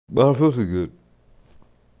But I don't feel too good.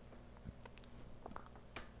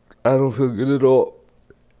 I don't feel good at all.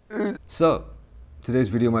 So, today's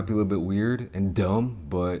video might be a little bit weird and dumb,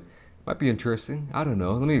 but might be interesting. I don't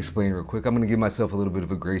know. Let me explain real quick. I'm going to give myself a little bit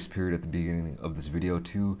of a grace period at the beginning of this video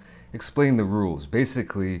to explain the rules.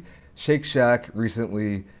 Basically, Shake Shack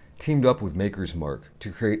recently teamed up with Maker's Mark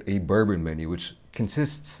to create a bourbon menu, which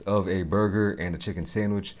consists of a burger and a chicken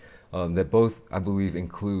sandwich that both, I believe,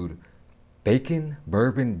 include bacon,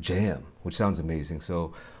 bourbon, jam, which sounds amazing.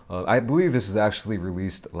 So I believe this was actually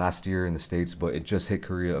released last year in the States, but it just hit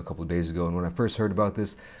Korea a couple of days ago. And when I first heard about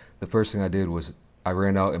this, the first thing I did was I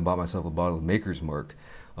ran out and bought myself a bottle of Maker's Mark.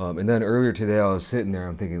 And then earlier today, I was sitting there,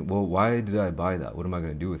 I'm thinking, well, why did I buy that? What am I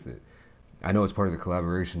going to do with it? I know it's part of the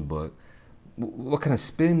collaboration, but what kind of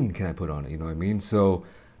spin can I put on it? You know what I mean? So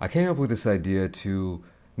I came up with this idea to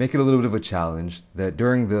make it a little bit of a challenge that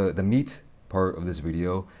during the meat part of this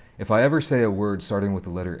video, if I ever say a word starting with the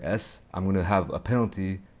letter S, I'm going to have a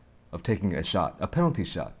penalty of taking a shot, a penalty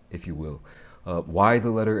shot, if you will. Why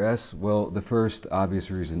the letter S? Well, the first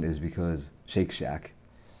obvious reason is because Shake Shack.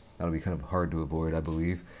 That'll be kind of hard to avoid, I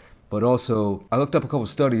believe. But also, I looked up a couple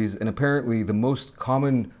studies, and apparently the most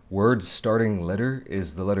common word starting letter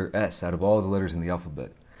is the letter S out of all the letters in the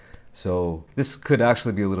alphabet. So this could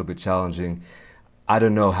actually be a little bit challenging. I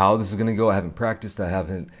don't know how this is going to go. I haven't practiced. I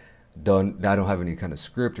don't have any kind of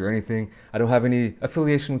script or anything. I don't have any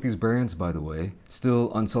affiliation with these brands, by the way.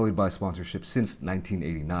 Still unsullied by sponsorship since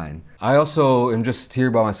 1989. I also am just here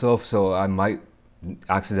by myself, so I might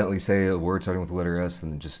accidentally say a word starting with the letter S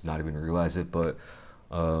and just not even realize it, but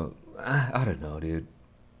I don't know, dude.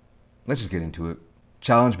 Let's just get into it.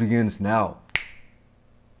 Challenge begins now.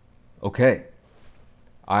 Okay.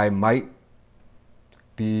 I might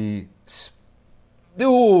be...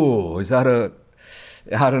 Ooh, is that a...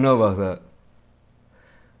 I don't know about that.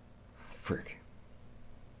 Frick.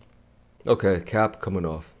 Okay, cap coming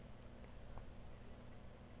off.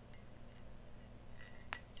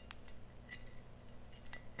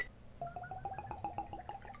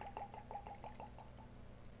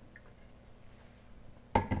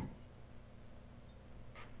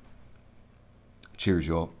 Cheers,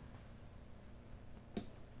 y'all.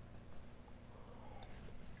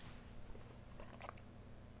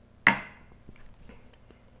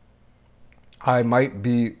 I might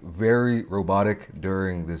be very robotic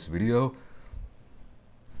during this video.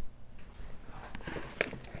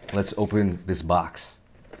 Let's open this box.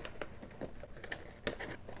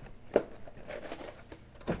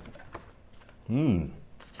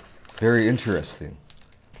 Very interesting.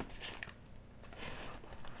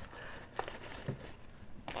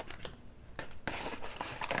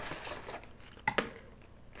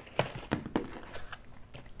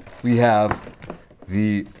 We have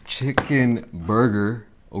the chicken burger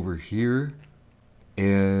over here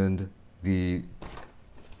and the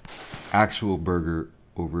actual burger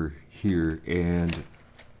over here, and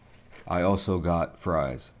I also got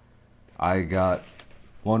fries. I got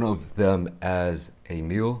one of them as a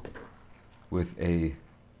meal with a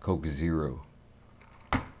Coke Zero.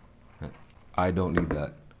 I don't need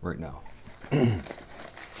that right now.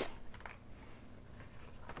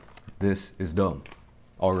 This is dumb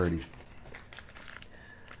already.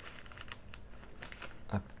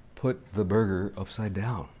 I put the burger upside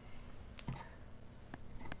down.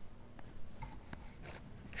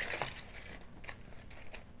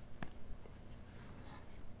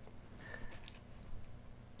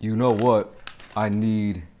 You know what? I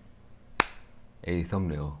need a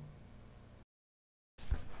thumbnail.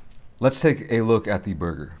 Let's take a look at the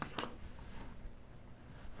burger.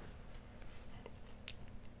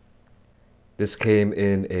 This came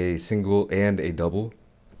in a single and a double.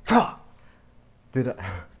 Did I?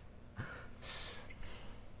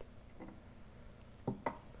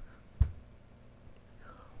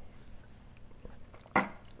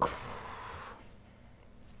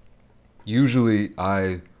 Usually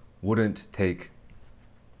I wouldn't take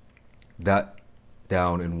that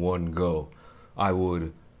down in one go. I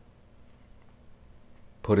would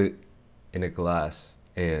put it in a glass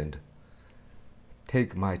and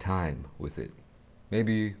take my time with it.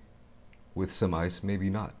 Maybe with some ice, maybe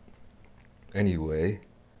not. Anyway,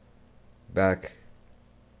 back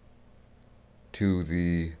to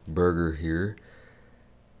the burger here.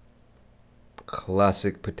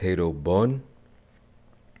 Classic potato bun.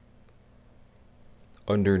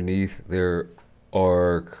 Underneath there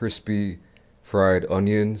are crispy fried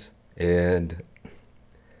onions, and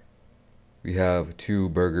we have 2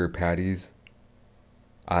 burger patties.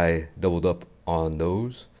 I doubled up on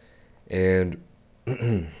those, and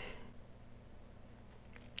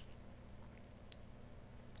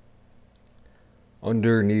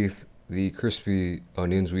Underneath the crispy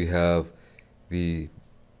onions, we have the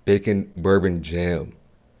bacon bourbon jam.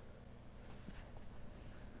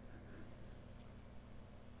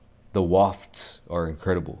 The wafts are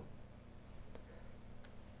incredible.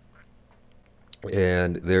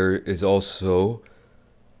 And there is also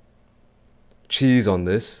cheese on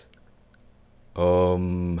this.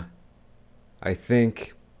 I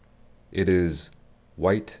think it is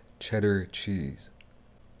white cheddar cheese.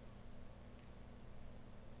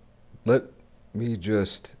 Let me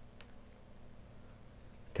just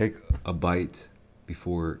take a bite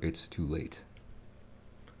before it's too late.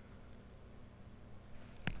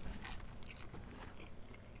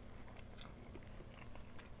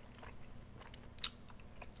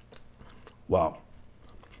 Wow.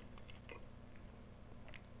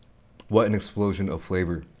 What an explosion of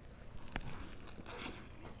flavor.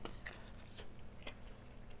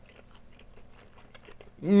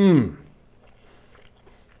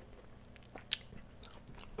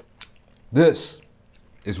 This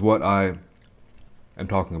is what I am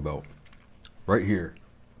talking about. Right here.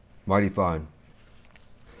 Mighty fine.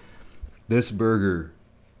 This burger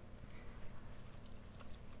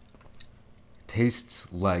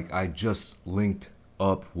tastes like I just linked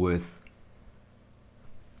up with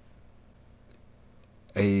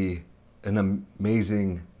an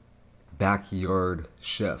amazing backyard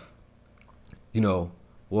chef. You know,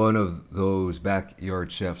 one of those backyard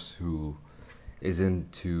chefs who is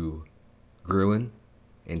into grilling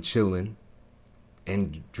and chilling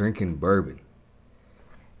and drinking bourbon.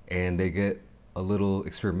 And they get a little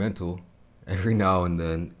experimental every now and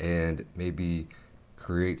then and maybe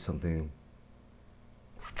create something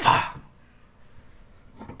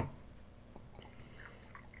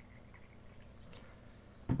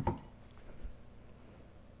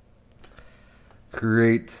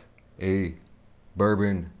create a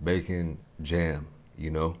bourbon bacon jam,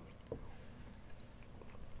 you know?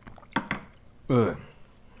 Ugh.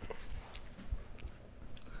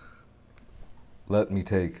 Let me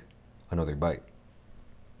take another bite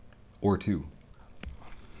or two.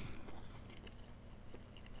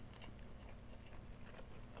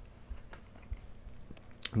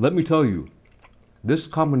 Let me tell you, this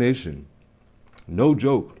combination, no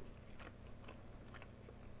joke,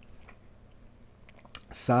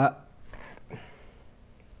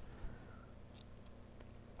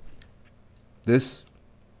 this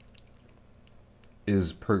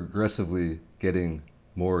is progressively getting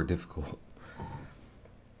more difficult.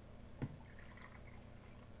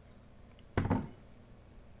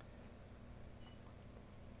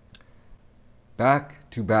 Back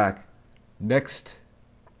to back, next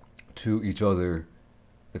to each other,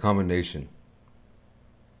 the combination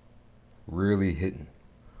really hitting.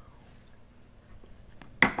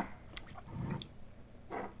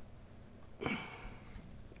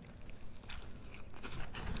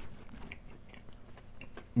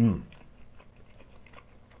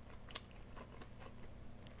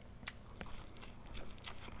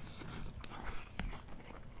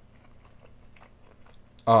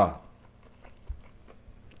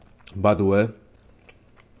 By the way,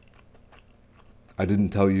 I didn't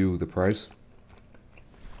tell you the price.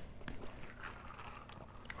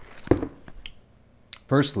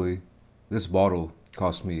 Firstly, this bottle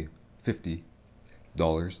cost me $50.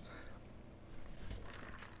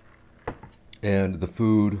 And the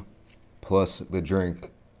food plus the drink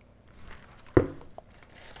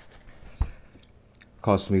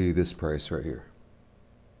cost me this price right here.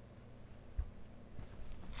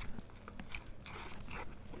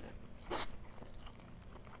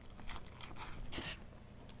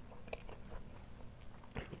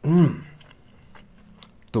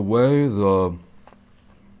 The way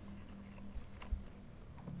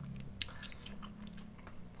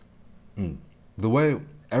the way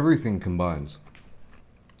everything combines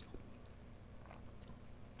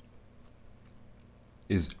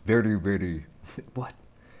is very what?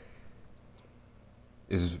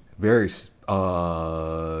 Is very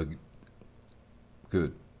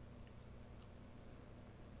good.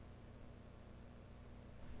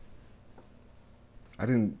 I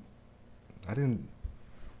didn't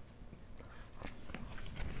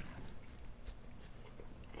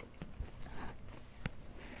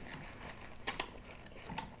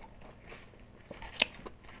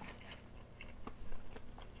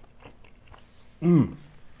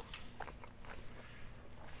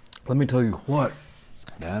Let me tell you what,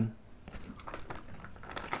 man.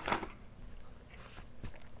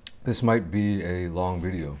 This might be a long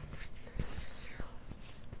video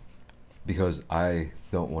because I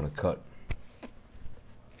don't want to cut.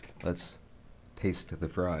 Let's taste the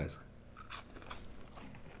fries.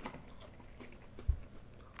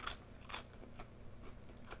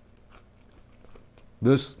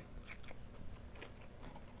 This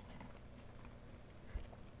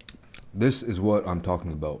is what I'm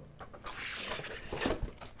talking about.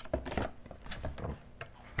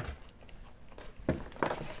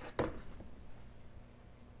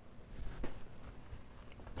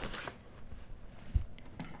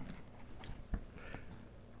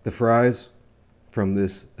 The fries from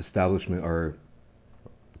this establishment are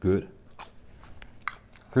good.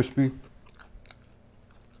 Crispy.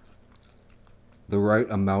 The right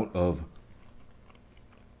amount of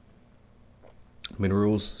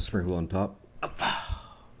minerals sprinkled on top.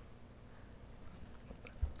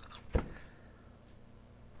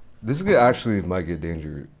 This actually might get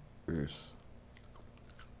dangerous.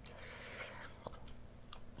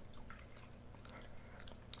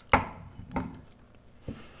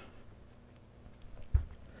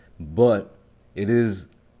 But it is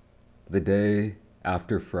the day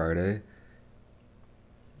after Friday.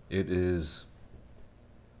 It is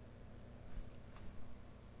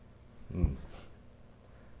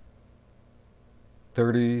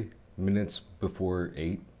 30 minutes before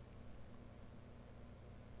 8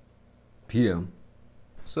 p.m.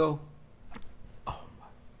 So, oh my.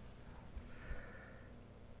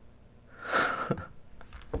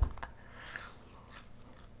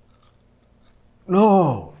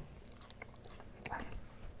 No.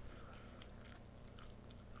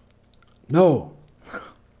 No.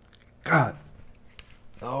 God.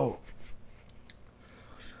 No.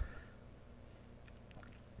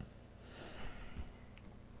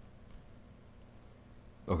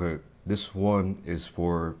 Okay, this one is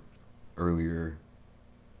for earlier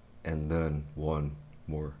and then one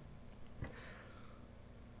more.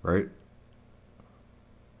 Right?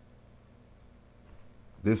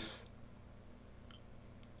 This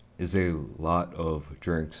is a lot of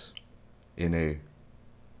drinks in a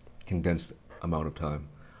condensed amount of time.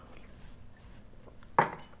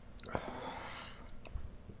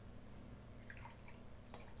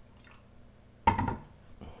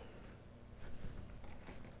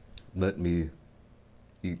 Let me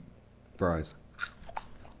eat fries.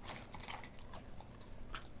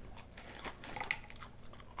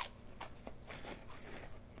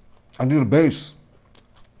 I need a base.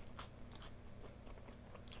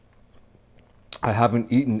 I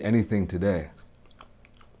haven't eaten anything today.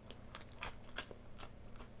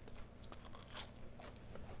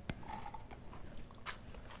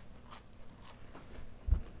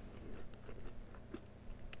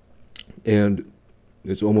 And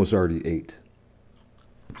it's almost already 8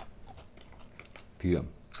 p.m.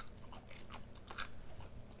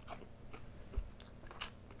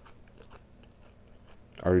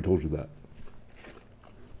 I already told you that.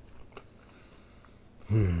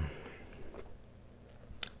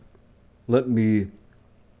 Let me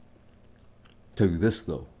tell you this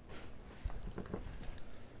though.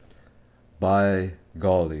 By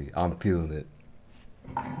golly, I'm feeling it.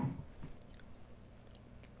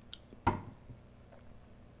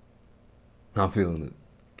 I'm feeling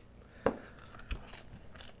it.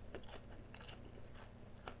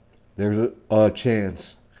 There's a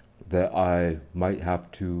chance that I might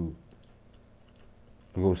have to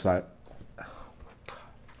go side. Oh my God.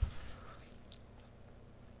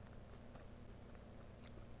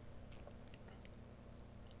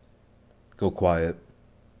 Go quiet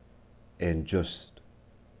and just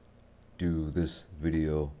do this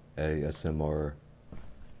video ASMR.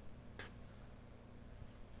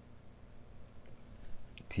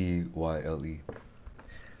 T-Y-L-E.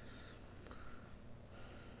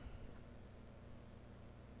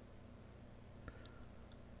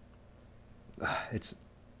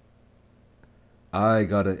 I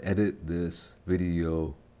gotta edit this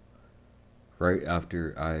video right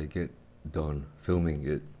after I get done filming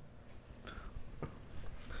it.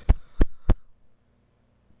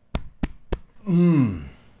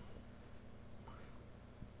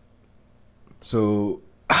 So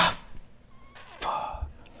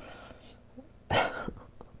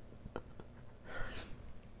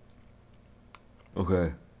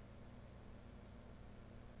okay.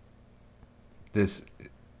 This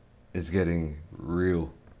is getting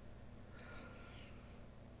real.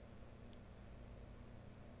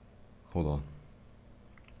 Hold on.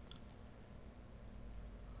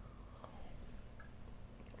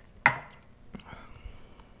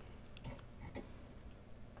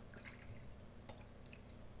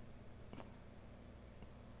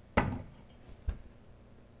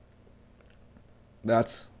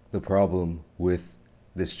 That's the problem with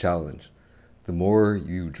this challenge. The more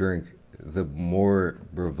you drink, the more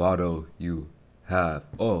bravado you have.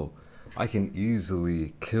 Oh, I can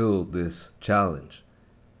easily kill this challenge.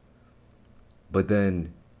 But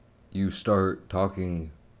then you start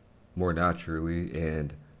talking more naturally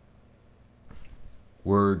and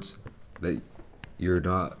words that you're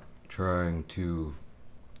not trying to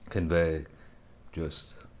convey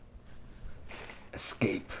just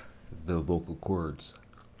escape the vocal cords.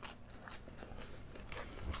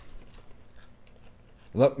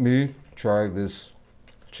 Let me try this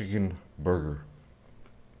chicken burger.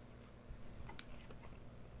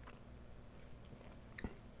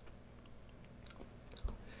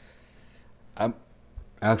 I'm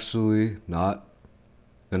actually not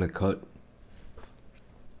gonna cut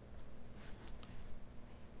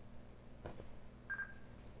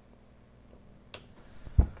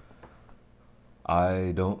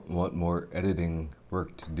I don't want more editing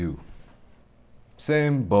work to do.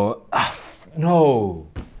 Same, but no.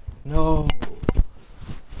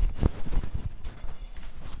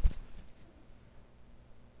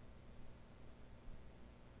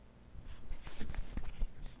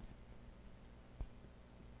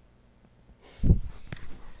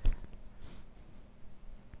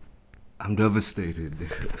 I'm devastated,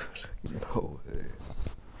 dude. No way.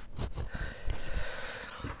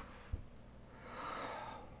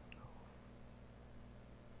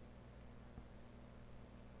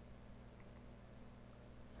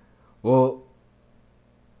 Well,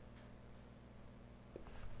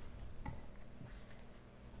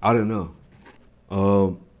 I don't know.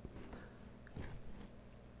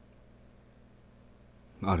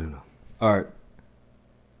 I don't know. All right.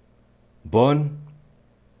 Bun.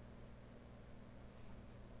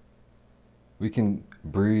 We can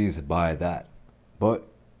breeze by that. But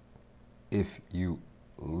if you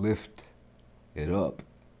lift it up,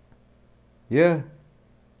 yeah,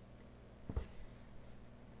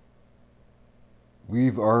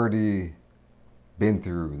 we've already been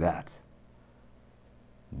through that.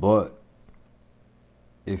 But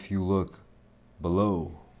if you look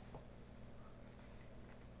below,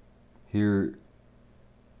 here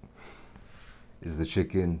is the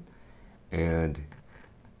chicken, and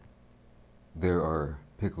there are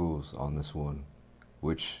pickles on this one,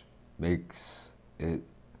 which makes it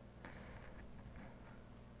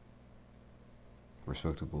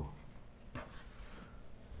respectable.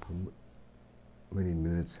 How many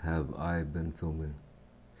minutes have I been filming?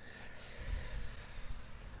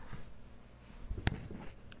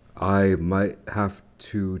 I might have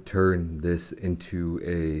to turn this into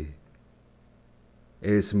a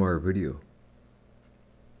ASMR video.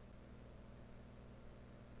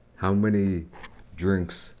 How many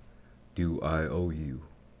drinks do I owe you?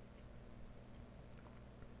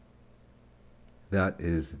 That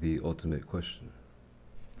is the ultimate question.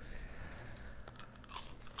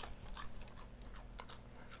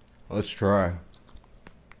 Let's try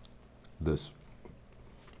this.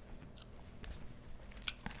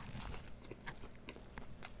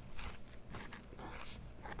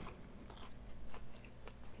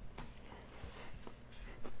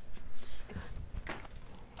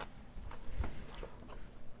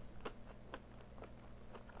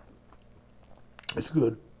 It's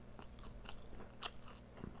good.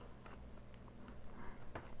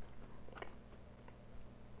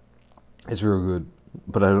 It's real good,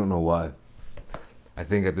 but I don't know why. I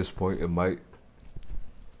think at this point it might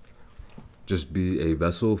just be a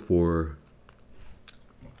vessel for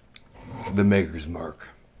the maker's mark.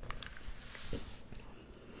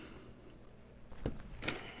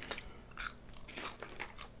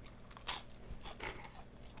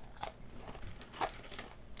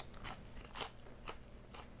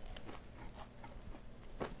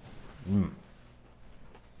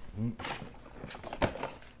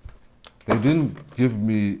 They didn't give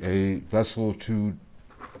me a vessel to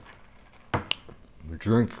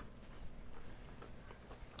drink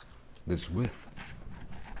this with.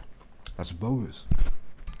 That's bogus.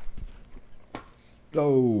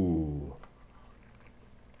 Oh.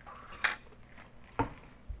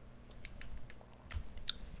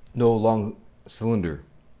 No long cylinder.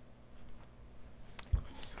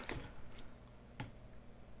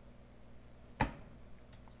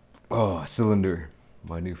 Oh, cylinder.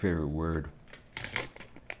 My new favorite word.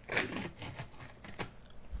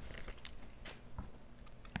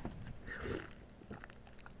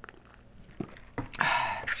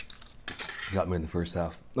 Got me in the first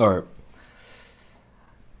half. All right.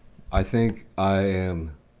 I think I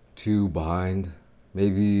am 2 behind.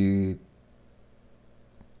 Maybe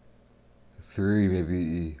 3,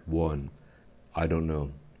 maybe 1. I don't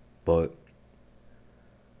know. But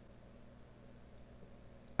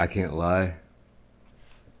I can't lie.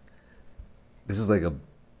 This is like a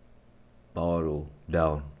bottle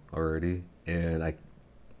down already, and I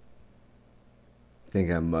think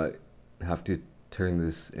I might have to turn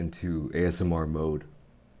this into ASMR mode.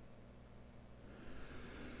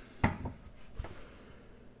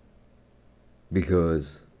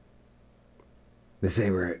 Because this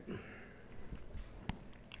ain't right.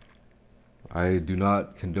 I do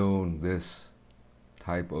not condone this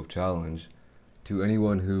type of challenge to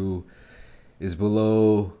anyone who is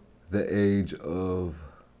below the age of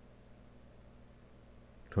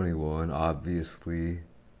 21, obviously,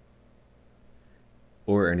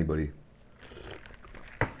 or anybody.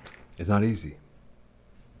 It's not easy.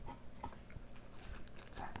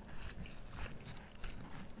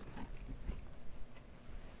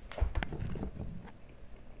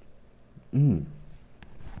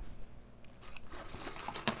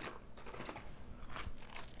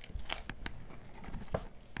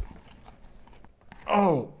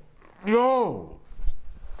 Oh, no!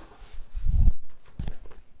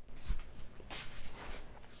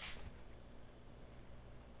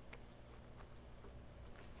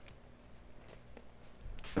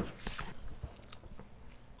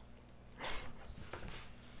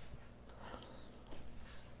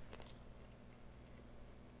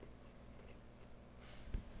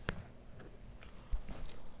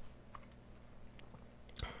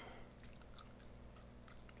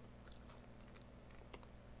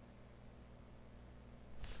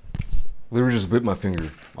 Literally just bit my finger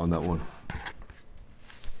on that one.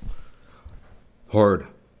 Hard.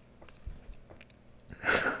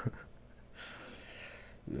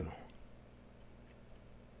 Yeah.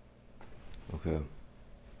 Okay.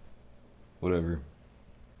 Whatever.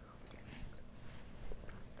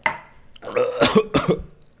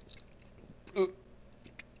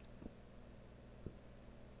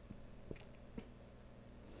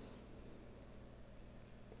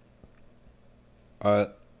 I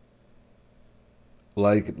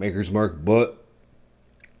like Maker's Mark, but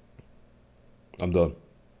I'm done.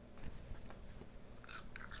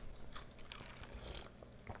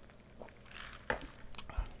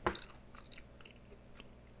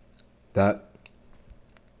 That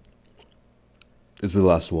is the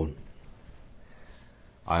last one.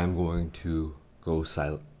 I am going to go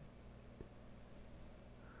silent.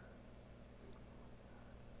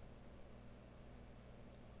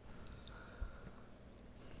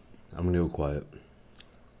 I'm gonna go quiet.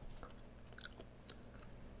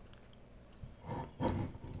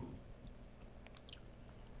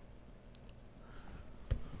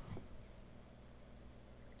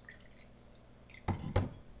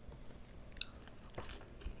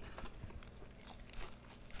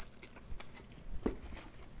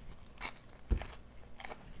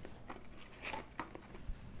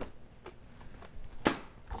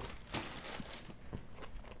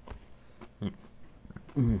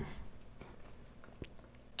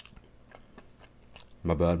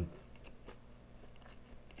 My bad.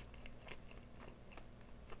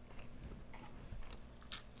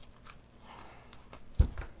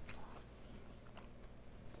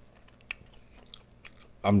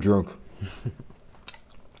 I'm drunk.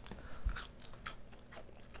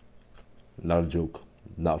 Not a joke.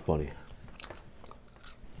 Not funny.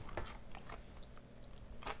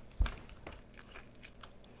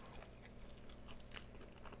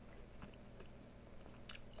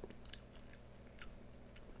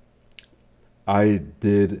 I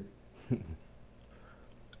did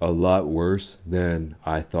a lot worse than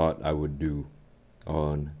I thought I would do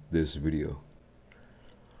on this video.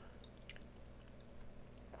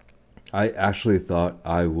 I actually thought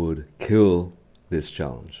I would kill this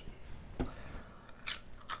challenge.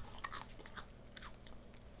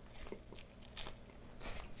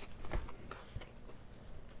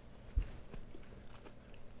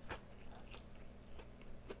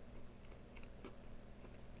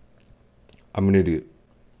 I'm an idiot.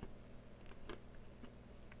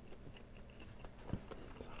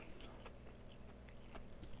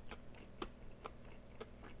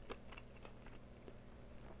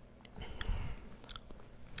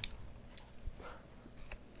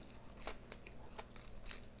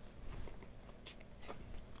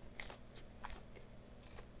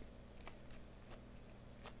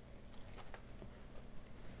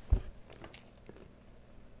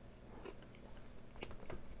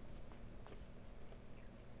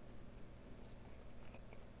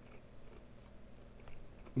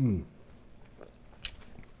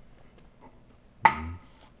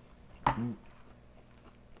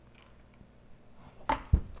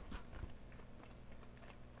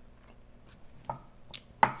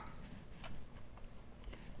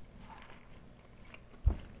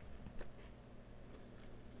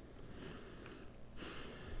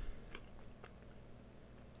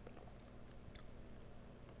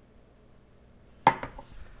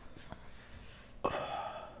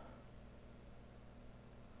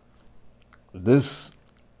 This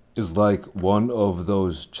is like one of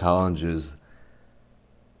those challenges,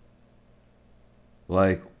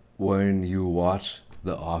 like when you watch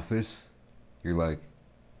The Office, you're like,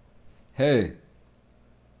 hey,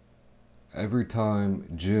 every time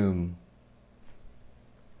Jim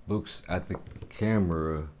looks at the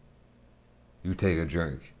camera, you take a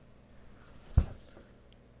drink.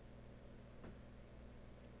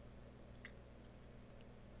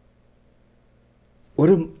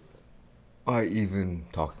 What am I even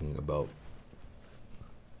talking about?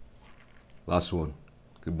 Last one.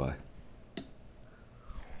 Goodbye.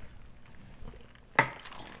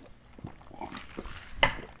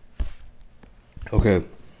 Okay.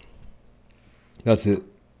 That's it.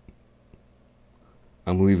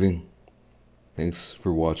 I'm leaving. Thanks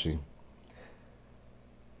for watching.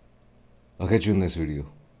 I'll catch you in the next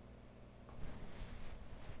video.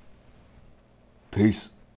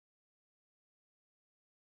 Peace.